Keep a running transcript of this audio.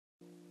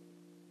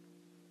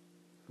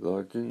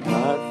Lord, do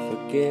not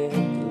forget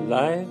the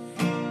life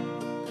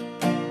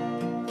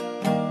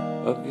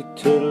of your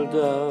turtle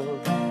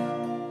dove.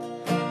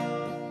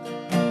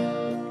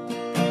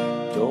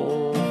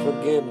 Don't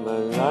forget my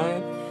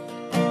life.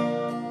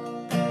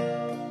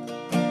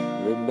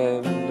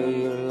 Remember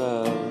your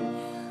love.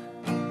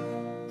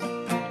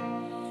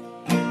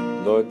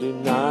 Lord, do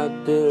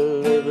not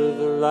deliver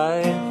the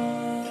life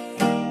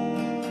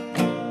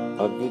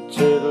of your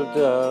turtle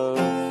dove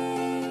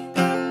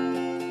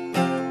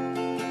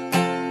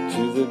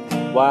to the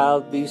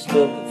wild beast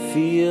of the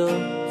field.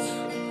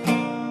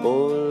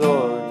 Oh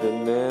Lord,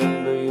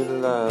 remember your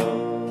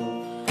love.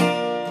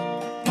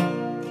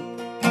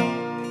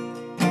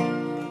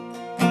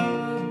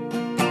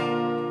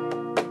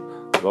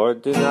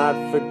 Lord, do not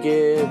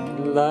forget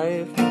the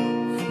life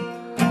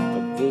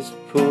of this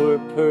poor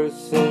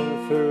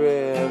person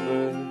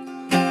forever.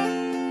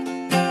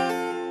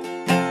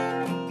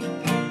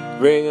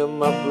 Bring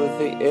him up with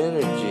the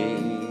energy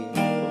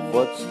of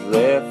what's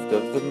left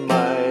of the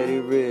mighty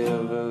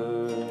river.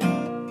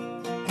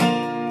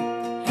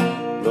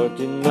 Lord,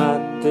 do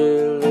not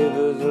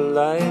deliver the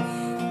life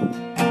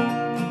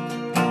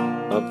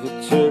of the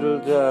turtle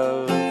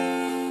dove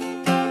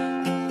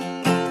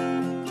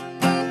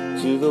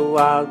to the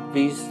wild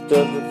beast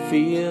of the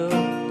field.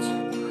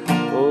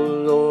 Oh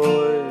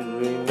Lord,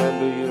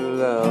 remember your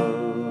love.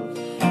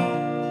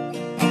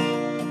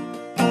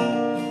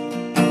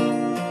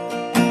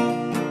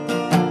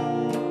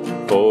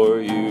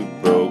 For you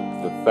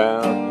broke the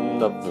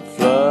fountain of the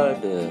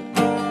flood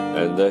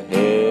and the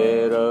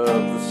head of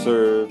the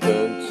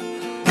serpent.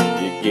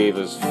 You gave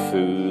us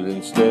food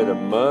instead of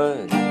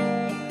mud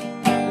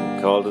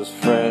and called us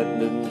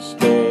friend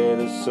instead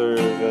of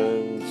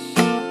servants.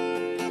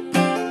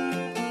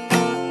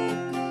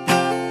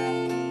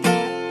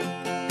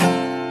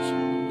 So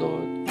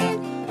Lord,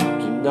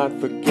 do not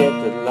forget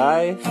the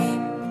life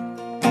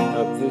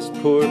of this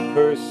poor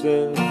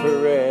person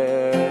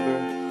forever.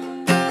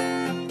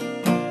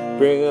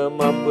 Bring him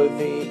up with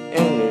the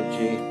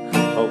energy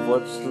of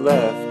what's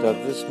left of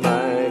this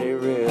mighty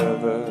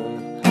river.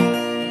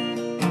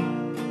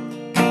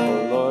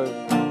 Oh Lord,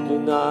 do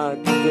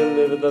not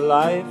deliver the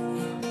life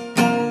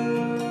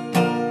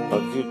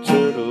of your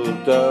turtle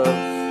dove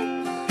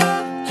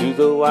to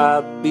the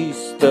wild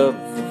beast of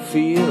the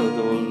field.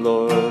 Oh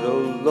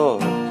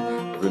Lord,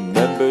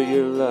 remember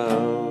your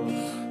love.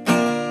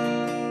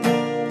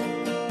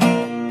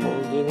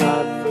 Oh, do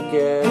not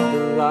forget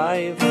the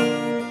life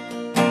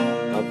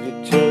of your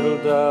turtle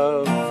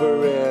dove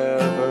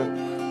forever.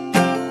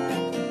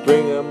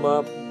 Bring him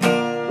up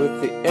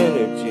with the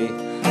energy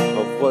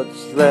of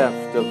what's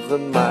left of the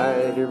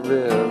mighty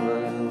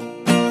river.